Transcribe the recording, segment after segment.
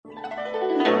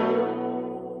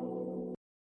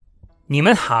你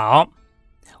们好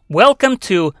Welcome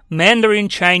to Mandarin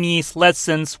Chinese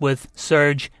Lessons with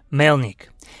Serge Melnik.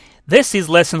 This is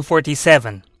lesson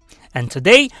 47, and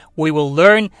today we will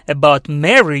learn about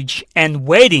marriage and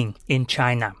wedding in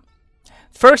China.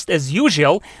 First, as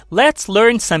usual, let's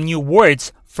learn some new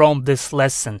words from this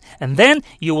lesson, and then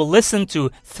you will listen to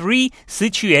 3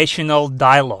 situational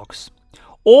dialogues.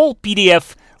 All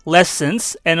PDF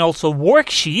lessons and also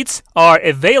worksheets are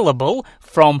available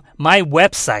from my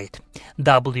website,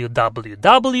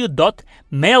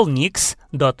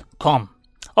 www.melniks.com.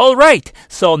 All right,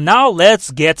 so now let's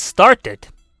get started.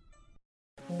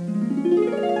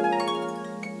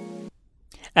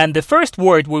 And the first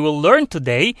word we will learn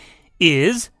today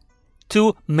is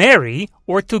to marry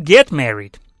or to get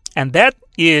married, and that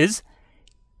is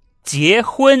结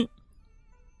婚.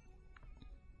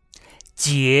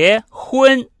 结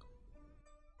婚.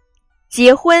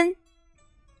 结婚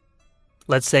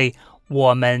Let's say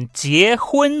我们结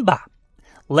婚吧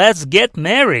Let's get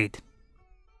married.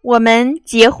 我们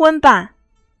结婚吧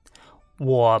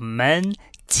我们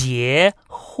结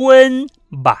婚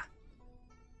吧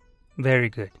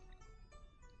Very good.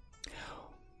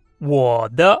 我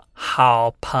的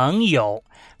好朋友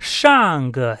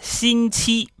上个星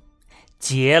期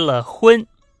结了婚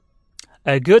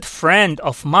A good friend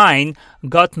of mine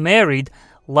got married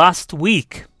last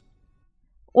week.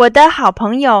 我的好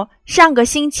朋友上个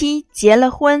星期结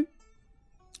了婚。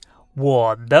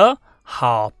我的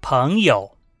好朋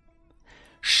友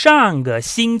上个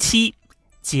星期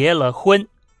结了婚。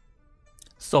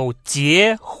So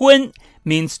结婚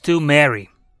means to marry.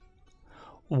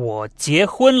 我结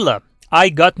婚了 I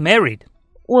got married.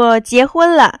 我结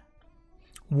婚了。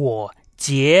我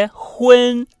结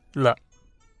婚了。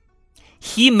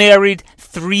He married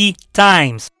 3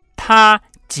 times. 他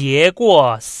结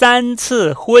过3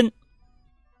次婚。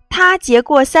他结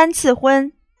过3次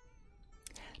婚。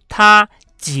他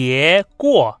结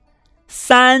过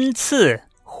3次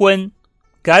婚。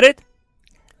Got it?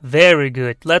 Very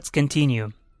good. Let's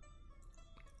continue.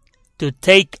 To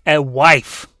take a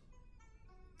wife.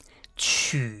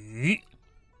 娶。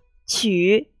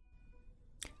娶。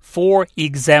For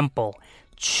example,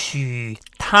 娶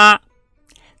她。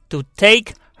To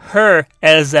take her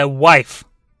as a wife.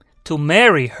 To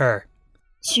marry her.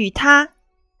 娶她。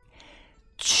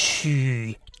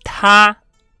娶她.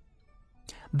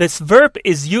 This verb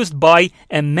is used by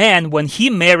a man when he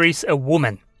marries a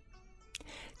woman.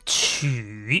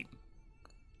 娶.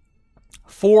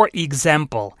 For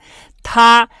example,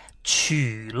 他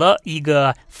娶了一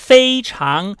个非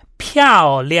常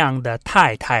漂亮的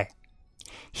太太.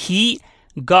 He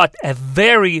got a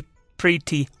very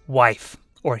pretty wife.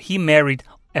 Or he married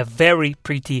a very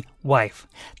pretty wife.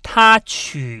 他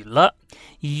娶了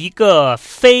一个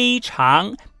非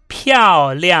常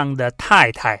漂亮的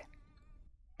太太。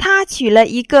他娶了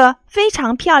一个非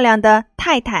常漂亮的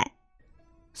太太。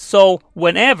So,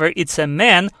 whenever it's a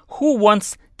man who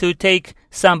wants to take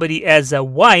somebody as a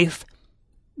wife,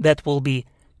 that will be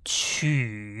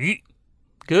娶.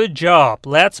 Good job.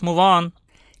 Let's move on.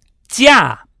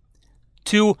 嫁.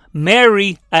 To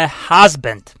marry a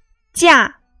husband.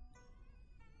 嫁.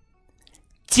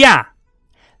 嫁.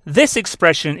 This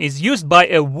expression is used by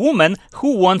a woman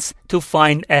who wants to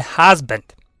find a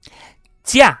husband.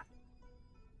 嫁.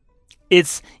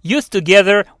 It's used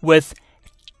together with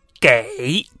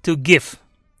给 to give.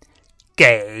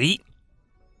 给.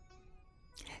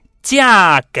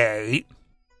 嫁给.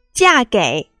 嫁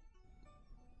给.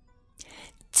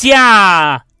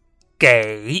 嫁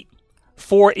给.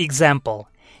 For example,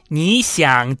 你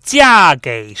想嫁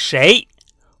给谁?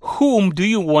 Whom do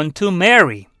you want to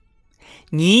marry?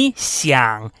 你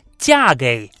想嫁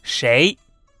给谁?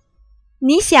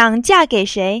 你想嫁给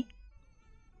谁?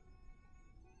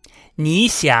 你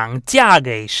想嫁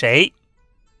给谁?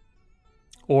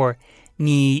 Or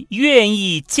你愿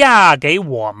意嫁给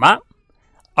我吗?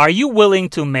 Are you willing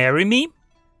to marry me?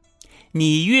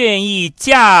 你愿意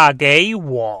嫁给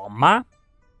我吗?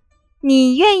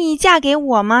 你愿意嫁给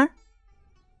我吗?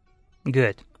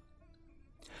 Good.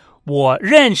 我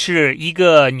认识一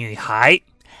个女孩，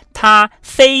她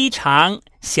非常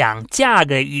想嫁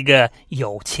给一个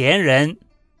有钱人。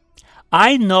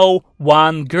I know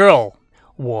one girl.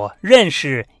 我认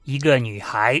识一个女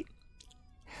孩，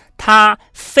她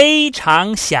非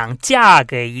常想嫁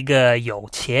给一个有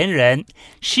钱人。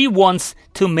She wants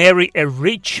to marry a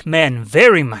rich man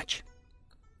very much.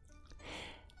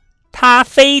 她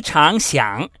非常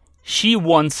想 She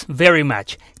wants very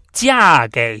much 嫁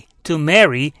给 to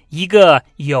marry 一个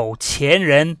有钱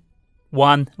人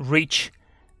one rich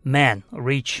man,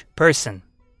 rich person.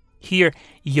 Here,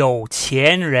 有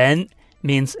钱人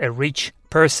means a rich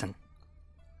person.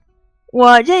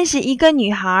 我认识一个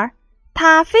女孩，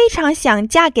她非常想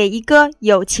嫁给一个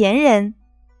有钱人。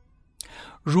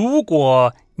如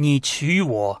果你娶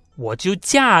我，我就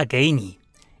嫁给你。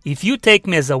If you take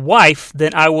me as a wife,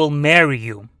 then I will marry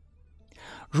you.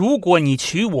 如果你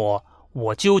娶我，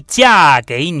我就嫁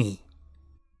给你。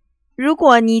如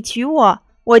果你娶我，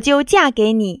我就嫁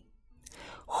给你。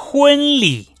婚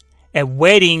礼 a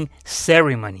wedding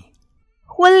ceremony.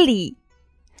 婚礼，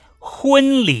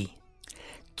婚礼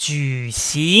举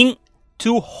行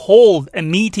to hold a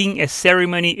meeting, a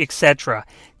ceremony, etc.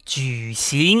 举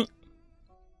行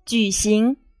举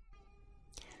行，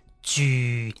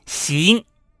举行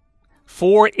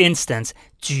For instance,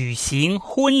 举行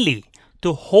婚礼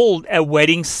to hold a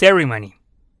wedding ceremony.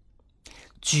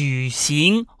 举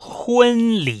行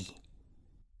婚礼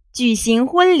举行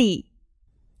婚礼。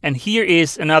And here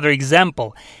is another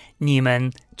example. 你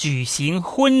们举行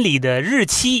婚礼的日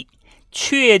期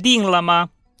确定了吗？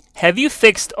 Have you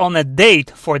fixed on a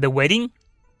date for the wedding?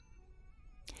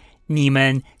 你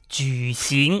们举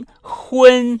行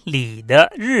婚礼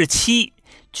的日期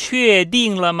确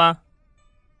定了吗？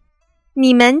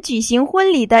你们举行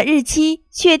婚礼的日期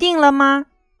确定了吗？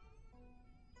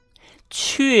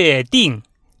确定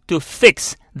to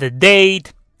fix the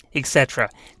date, etc.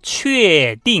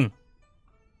 确定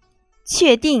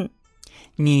确定，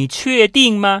你确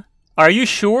定吗？ Are you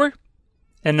sure?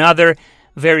 Another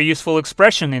very useful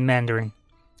expression in Mandarin.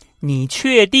 你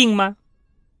确定吗？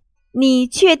你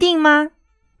确定吗？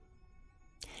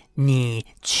你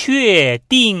确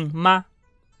定吗？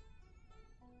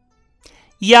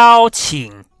邀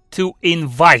请 to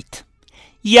invite.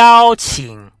 邀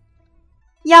请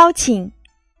邀请，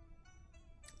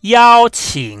邀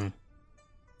请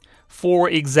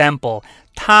For example,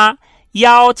 他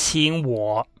邀请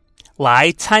我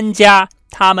来参加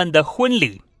他们的婚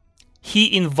礼。He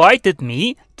invited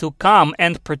me to come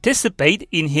and participate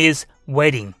in his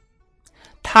wedding.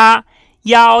 他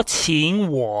邀请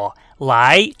我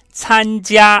来参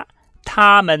加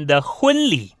他们的婚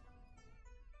礼。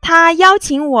他邀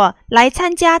请我来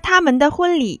参加他们的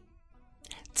婚礼。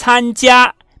参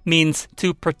加 means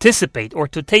to participate or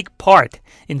to take part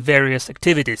in various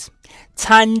activities.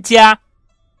 参加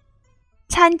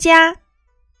参加，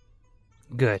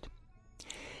 Good.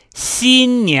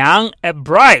 新娘 a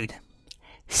bride.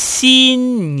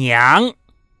 新娘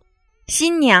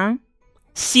新娘，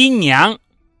新娘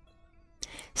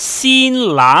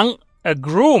新郎 a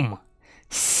groom.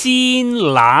 新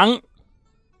郎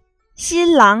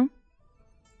新郎，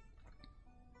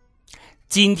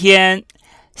今天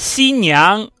新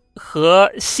娘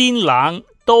和新郎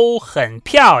都很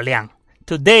漂亮。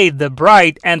Today the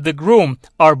bride and the groom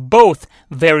are both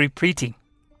very pretty.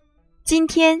 今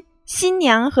天新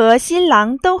娘和新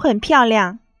郎都很漂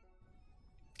亮。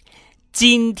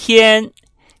今天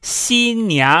新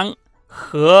娘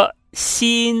和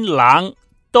新郎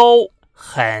都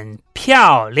很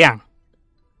漂亮。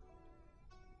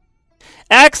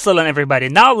Excellent, everybody.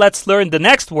 Now let's learn the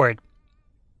next word.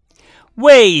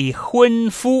 未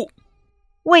婚夫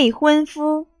未婚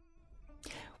夫，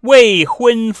未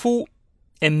婚夫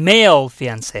a male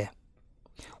fiancé.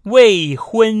 未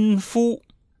婚夫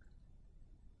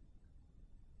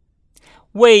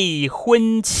未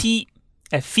婚妻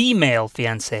a female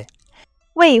fiancé.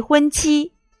 未婚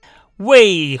妻，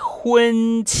未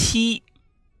婚妻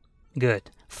Good.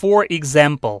 For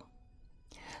example,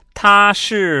 她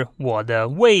是我的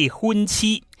未婚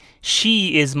妻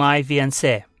She is my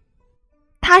fiancée.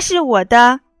 她是我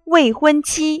的未婚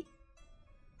妻。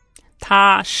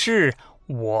她是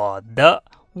我的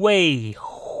未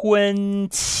婚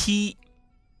妻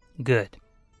Good.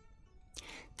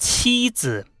 妻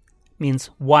子 means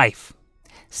wife.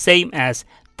 Same as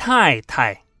太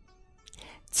太。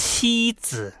妻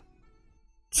子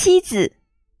妻子，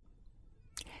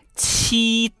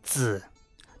妻子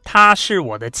她是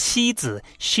我的妻子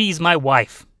She is my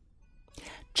wife.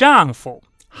 丈夫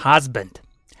husband.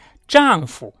 丈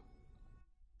夫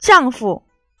丈夫，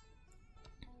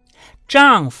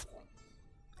丈夫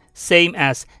Same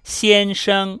as 先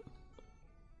生。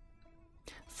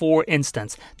For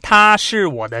instance, 他是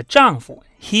我的丈夫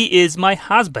He is my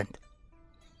husband.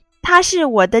 他是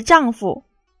我的丈夫。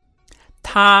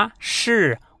他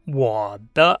是我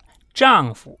的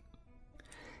丈夫。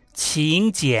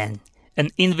请柬 an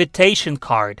invitation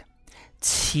card.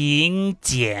 请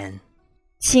柬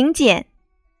请柬，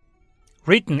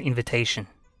 written invitation.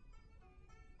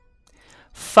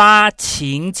 发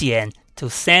请柬 to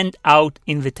send out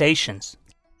invitations.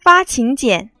 发请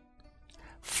柬，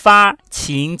发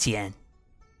请柬。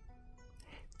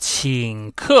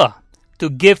请客 to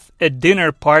give a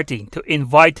dinner party, to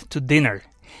invite to dinner.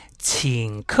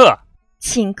 请客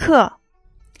请客。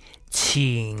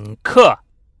请客。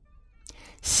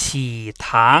喜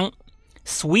糖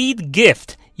sweet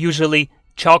gift, usually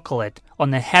chocolate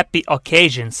on a happy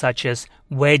occasion such as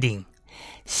wedding.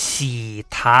 喜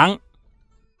糖。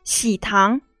喜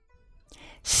糖。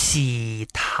喜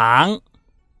糖。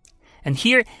And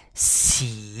here,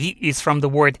 喜 is from the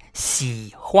word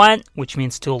喜欢, which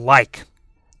means to like.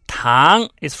 糖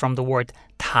is from the word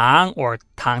糖 or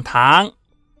糖糖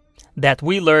that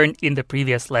we learned in the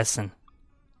previous lesson.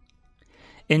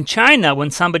 In China,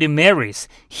 when somebody marries,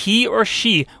 he or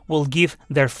she will give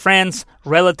their friends,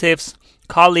 relatives,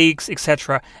 colleagues,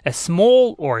 etc. a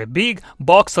small or a big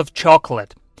box of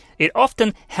chocolate. It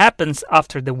often happens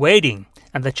after the wedding,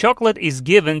 and the chocolate is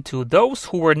given to those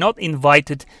who were not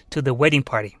invited to the wedding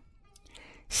party.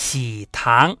 喜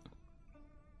糖.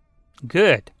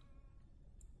 Good.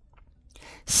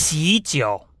 喜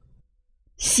酒.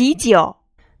 喜酒。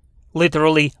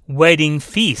Literally wedding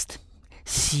feast.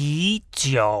 喜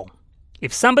酒.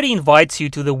 If somebody invites you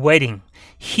to the wedding,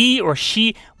 he or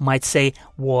she might say,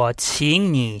 我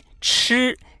请你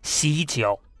吃喜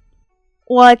酒.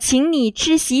 我请你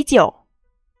吃喜酒。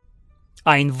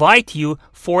I invite you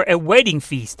for a wedding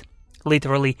feast.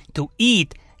 Literally, to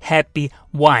eat happy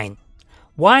wine.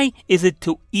 Why is it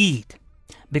to eat?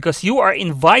 Because you are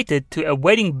invited to a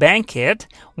wedding banquet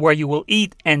where you will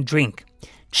eat and drink.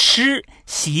 吃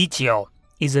喜酒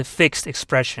is a fixed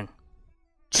expression.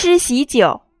 吃喜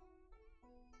酒。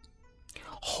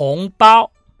红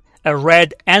包, a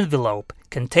red envelope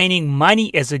containing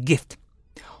money as a gift.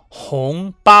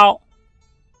 红包。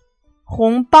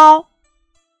红包。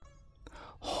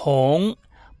红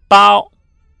包。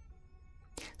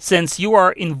Since you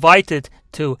are invited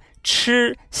to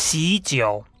吃喜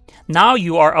酒, now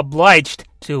you are obliged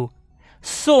to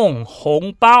送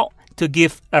红包 to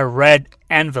give a red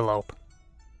envelope.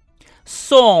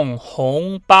 送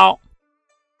红包。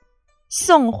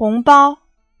送红包。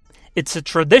It's a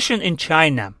tradition in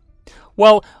China.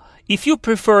 Well, if you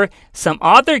prefer some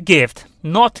other gift,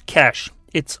 not cash,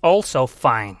 it's also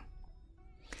fine.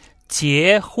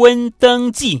 结婚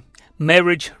登记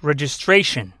marriage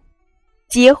registration.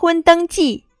 结婚登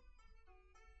记。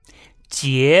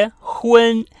结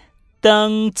婚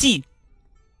登记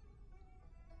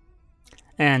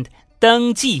And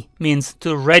登记 means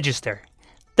to register.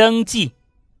 登记。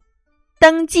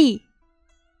登记。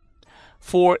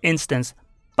For instance,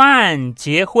 办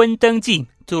结婚登记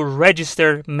to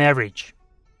register marriage.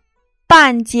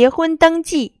 办结婚登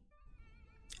记。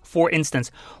For instance,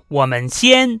 我们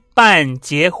先办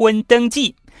结婚登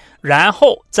记，然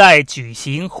后再举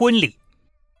行婚礼。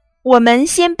我们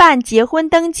先办结婚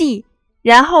登记，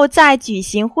然后再举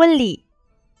行婚礼。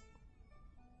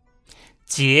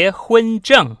结婚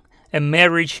证 a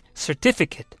marriage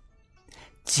certificate.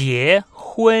 结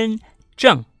婚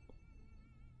证。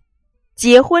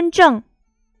结婚证。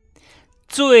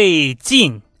最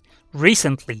近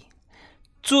recently.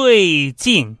 最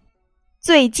近。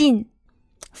最近。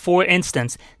For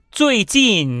instance, 最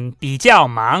近比较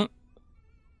忙。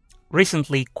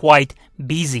Recently quite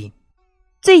busy.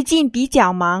 最近比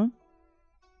较忙。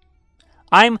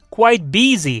I'm quite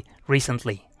busy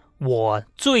recently. 我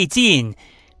最近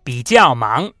比较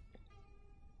忙。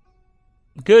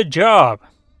Good job.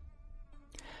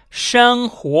 生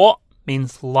活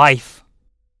means life.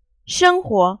 生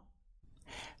活。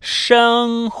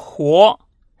生活。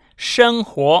生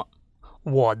活。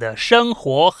我的生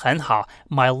活很好。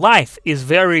My life is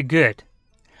very good.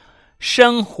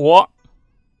 生活。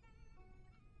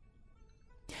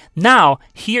Now,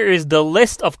 here is the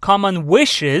list of common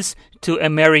wishes to a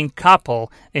marrying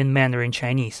couple in Mandarin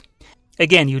Chinese.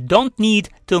 Again, you don't need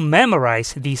to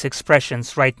memorize these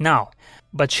expressions right now.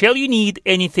 But shall you need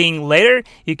anything later,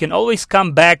 you can always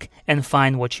come back and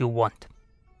find what you want.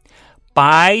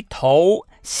 白头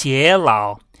偕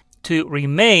老, to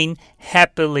remain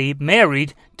happily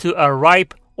married to a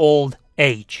ripe old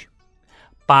age.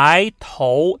 白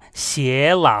头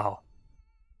偕老.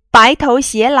 白头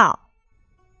偕老。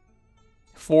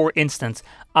For instance,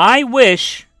 I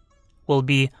wish will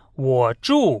be 我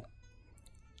祝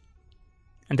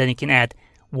and then you can add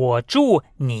我祝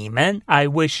你们 I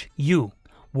wish you.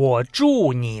 我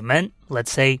祝你们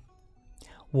let's say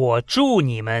我祝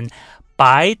你们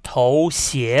白头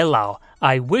偕老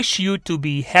I wish you to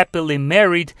be happily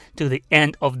married to the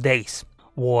end of days.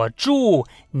 我祝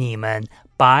你们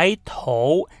白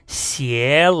头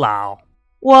偕老。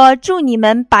我祝你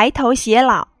们白头偕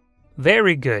老。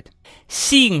Very good.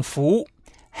 幸福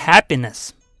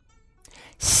happiness.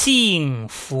 幸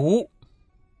福。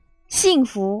幸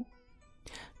福。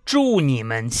祝你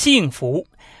们幸福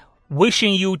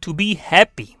wishing you to be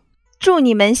happy. 祝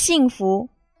你们幸福。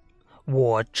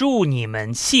我祝你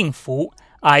们幸福。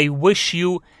I wish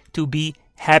you to be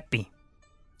happy.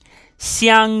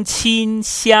 相亲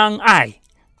相爱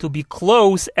to be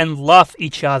close and love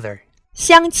each other.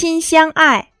 相亲相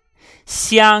爱。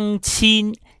相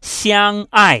亲相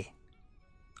爱。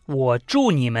我祝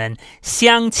你们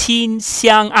相亲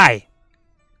相爱。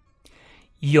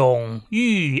永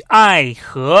浴爱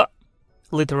河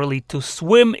literally to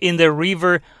swim in the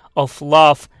river of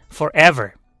love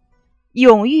forever.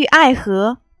 永浴爱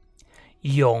河。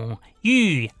永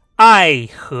浴爱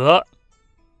河。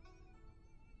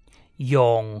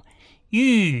永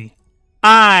浴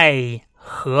爱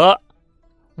河。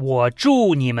我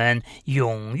祝你们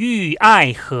永浴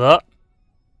爱河。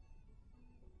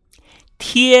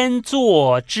天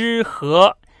作之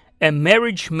合 A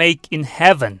marriage made in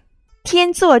heaven.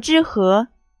 天作之合。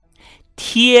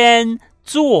天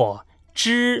作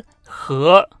之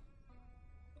合。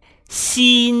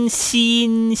心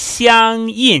心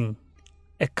相印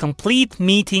A complete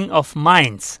meeting of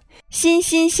minds. 心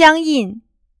心相印。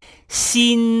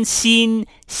心心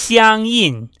相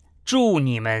印。祝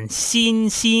你们心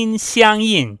心相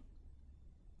印。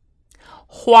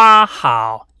花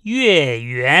好月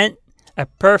圆 A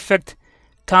perfect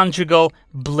conjugal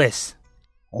bliss.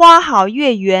 花好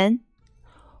月圆。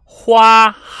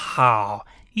花好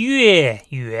月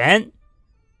圆。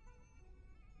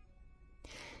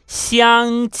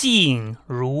相敬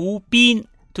如宾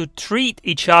To treat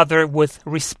each other with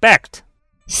respect.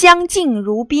 相敬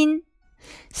如宾。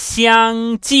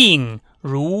相敬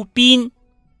如宾。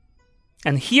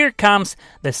And here comes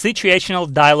the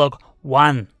situational dialogue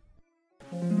 1.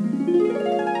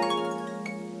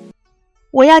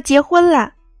 我要结婚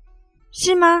了，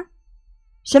是吗？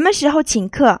什么时候请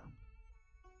客？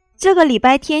这个礼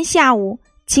拜天下午，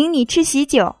请你吃喜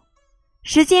酒，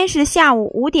时间是下午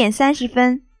5点30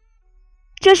分。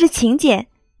这是请柬，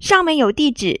上面有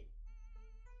地址。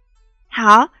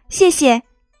好，谢谢，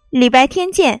礼拜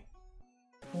天见。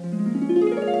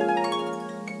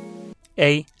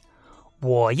A.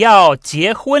 我要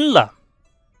结婚了。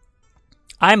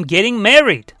I'm getting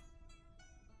married.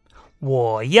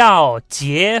 我要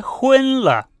结婚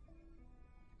了。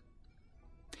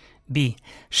B.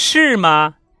 是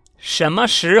吗？什么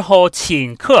时候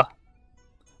请客？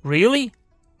 Really?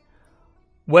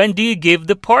 When do you give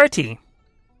the party?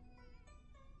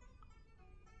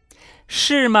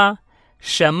 是吗？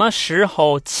什么时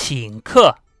候请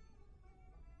客？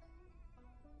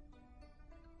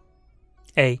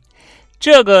 A.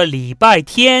 这个礼拜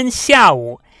天下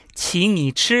午，请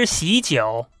你吃喜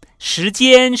酒，时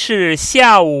间是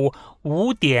下午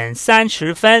5点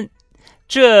30分。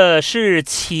这是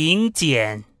请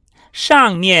柬，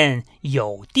上面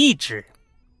有地址。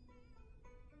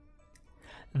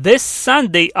This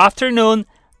Sunday afternoon,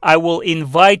 I will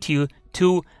invite you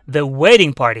to the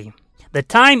wedding party. The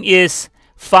time is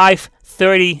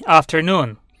 5:30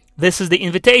 afternoon. This is the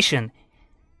invitation.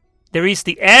 There is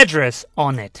the address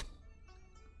on it.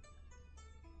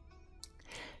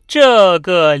 这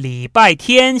个礼拜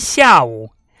天下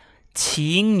午，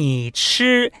请你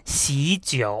吃喜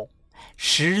酒，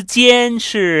时间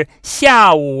是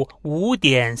下午5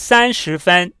点30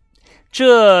分。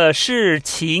这是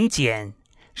请柬，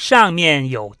上面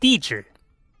有地址。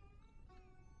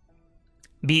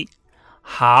B.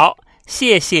 好，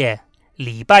谢谢，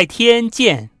礼拜天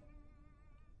见。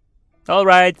All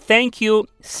right, thank you.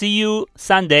 See you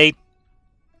Sunday.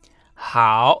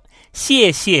 好，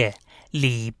谢谢，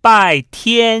礼拜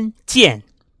天见。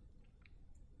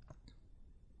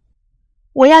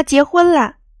我要结婚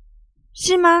了，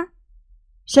是吗？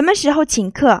什么时候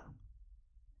请客？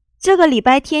这个礼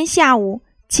拜天下午，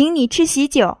请你吃喜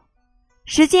酒，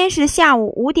时间是下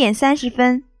午5点30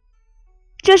分。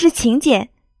这是请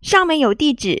柬，上面有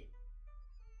地址。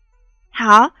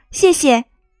好，谢谢，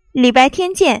礼拜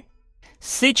天见。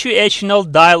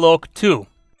Situational Dialogue 2.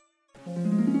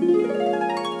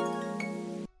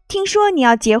 听说你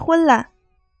要结婚了。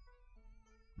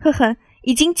呵呵，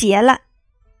已经结了。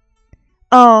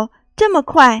哦，这么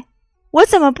快，我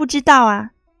怎么不知道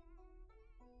啊？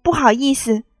不好意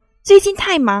思，最近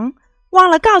太忙，忘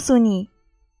了告诉你。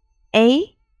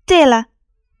诶，对了，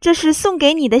这是送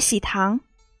给你的喜糖。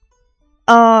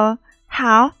哦，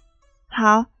好，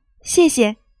好，谢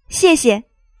谢，谢谢。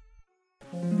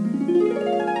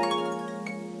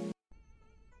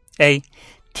A.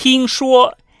 听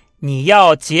说你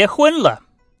要结婚了。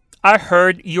I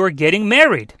heard you're getting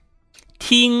married.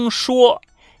 听说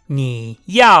你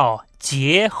要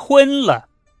结婚了。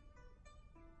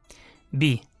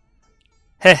B.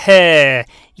 嘿嘿，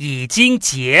已经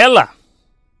结了。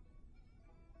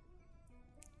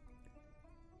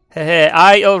嘿嘿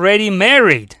I already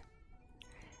married.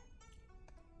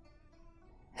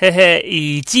 嘿嘿，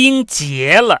已经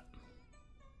结了。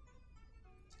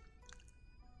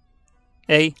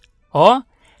A. 哦，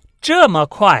这么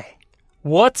快，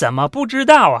我怎么不知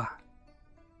道啊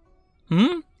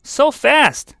？So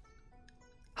fast.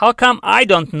 How come I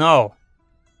don't know?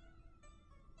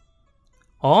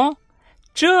 哦，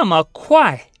这么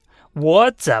快，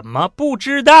我怎么不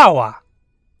知道啊？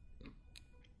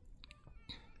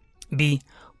 B.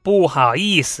 不好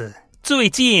意思，最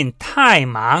近太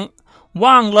忙，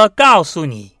忘了告诉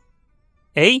你。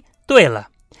诶，对了，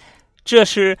这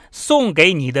是送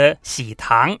给你的喜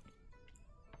糖。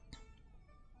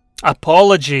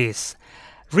Apologies.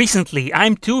 Recently,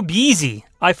 I'm too busy.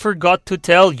 I forgot to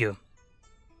tell you.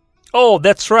 Oh,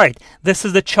 that's right. This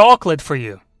is the chocolate for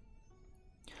you.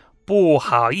 不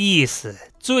好意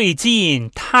思，最近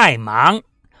太忙，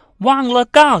忘了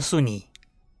告诉你。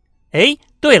诶，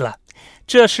对了，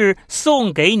这是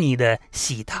送给你的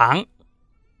喜糖。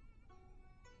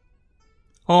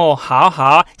哦，好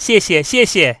好，谢谢，谢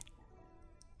谢。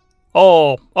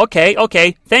哦 ，OK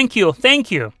OK，Thank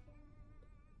you，Thank you。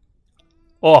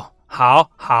哦，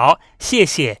好好，谢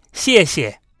谢，谢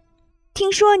谢。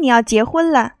听说你要结婚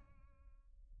了。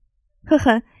呵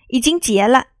呵，已经结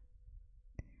了。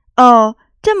哦，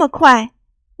这么快，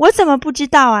我怎么不知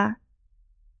道啊？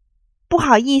不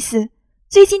好意思，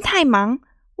最近太忙，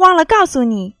忘了告诉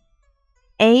你。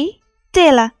诶，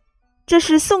对了，这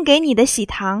是送给你的喜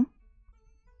糖。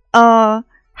哦，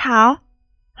好，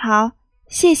好，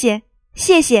谢谢，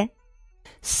谢谢。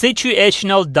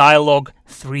Situational Dialogue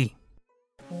 3。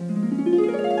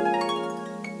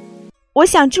我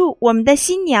想祝我们的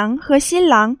新娘和新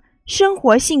郎生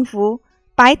活幸福，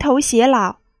白头偕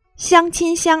老，相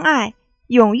亲相爱，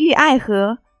永浴爱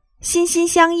河，心心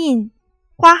相印，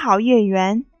花好月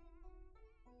圆。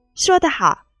说得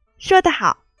好，说得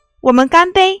好，我们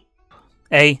干杯。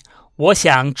A. 我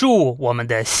想祝我们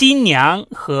的新娘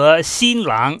和新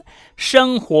郎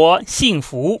生活幸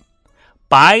福，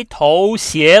白头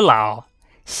偕老，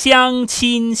相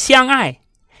亲相爱，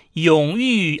永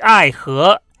浴爱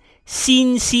河，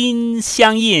心心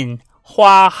相印，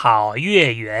花好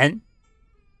月圆。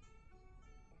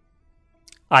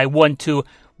I want to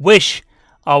wish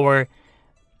our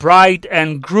bride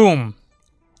and groom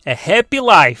a happy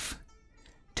life,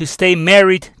 to stay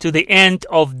married to the end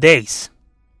of days,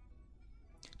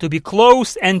 to be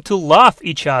close and to love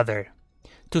each other,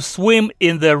 to swim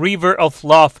in the river of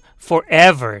love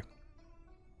forever,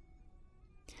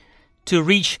 to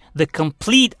reach the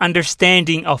complete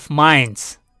understanding of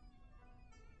minds,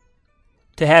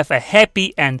 to have a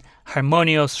happy and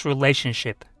harmonious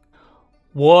relationship.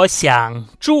 我想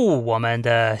祝我们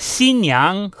的新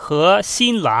娘和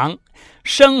新郎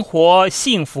生活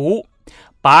幸福，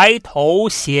白头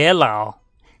偕老，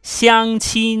相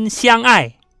亲相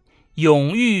爱，永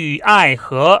浴爱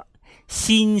河，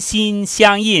心心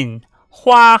相印，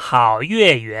花好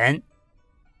月圆。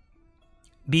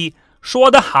B.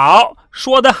 说得好，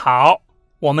说得好，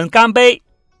我们干杯。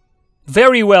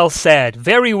Very well said,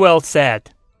 very well said.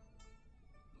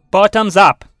 Bottoms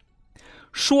up.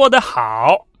 说得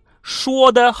好，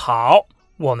说得好，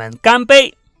我们干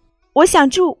杯。我想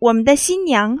祝我们的新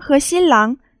娘和新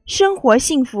郎生活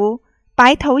幸福，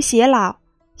白头偕老，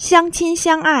相亲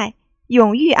相爱，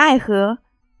永浴爱河，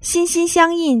心心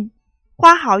相印，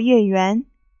花好月圆。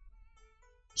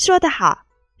说得好，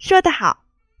说得好，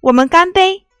我们干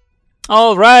杯。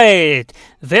All right.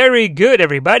 Very good,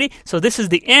 everybody. So this is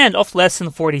the end of lesson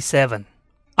 47.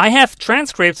 I have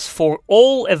transcripts for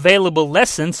all available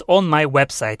lessons on my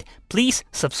website. Please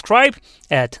subscribe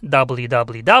at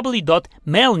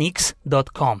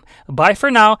www.melnix.com. Bye for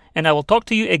now, and I will talk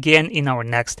to you again in our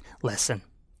next lesson.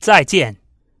 再见.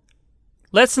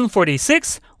 Lesson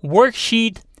 46,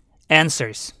 Worksheet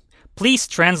Answers. Please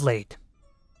translate.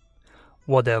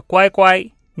 我的乖乖，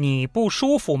你不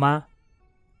舒服吗？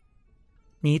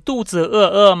你肚子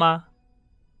饿吗？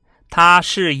她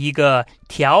是一个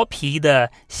调皮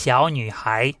的小女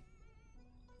孩，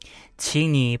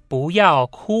请你不要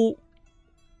哭，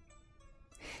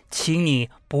请你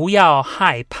不要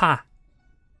害怕。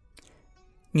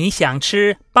你想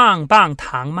吃棒棒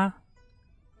糖吗？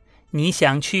你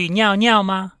想去尿尿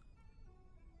吗？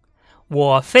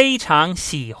我非常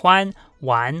喜欢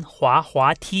玩滑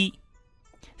滑梯。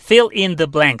Fill in the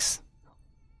blanks.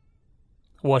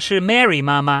 我是 Mary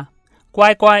妈妈，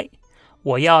乖乖，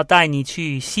我要带你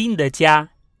去新的家，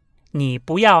你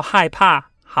不要害怕，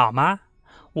好吗？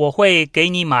我会给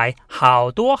你买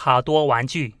好多好多玩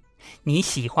具。你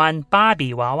喜欢芭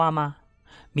比娃娃吗？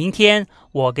明天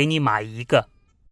我给你买一个。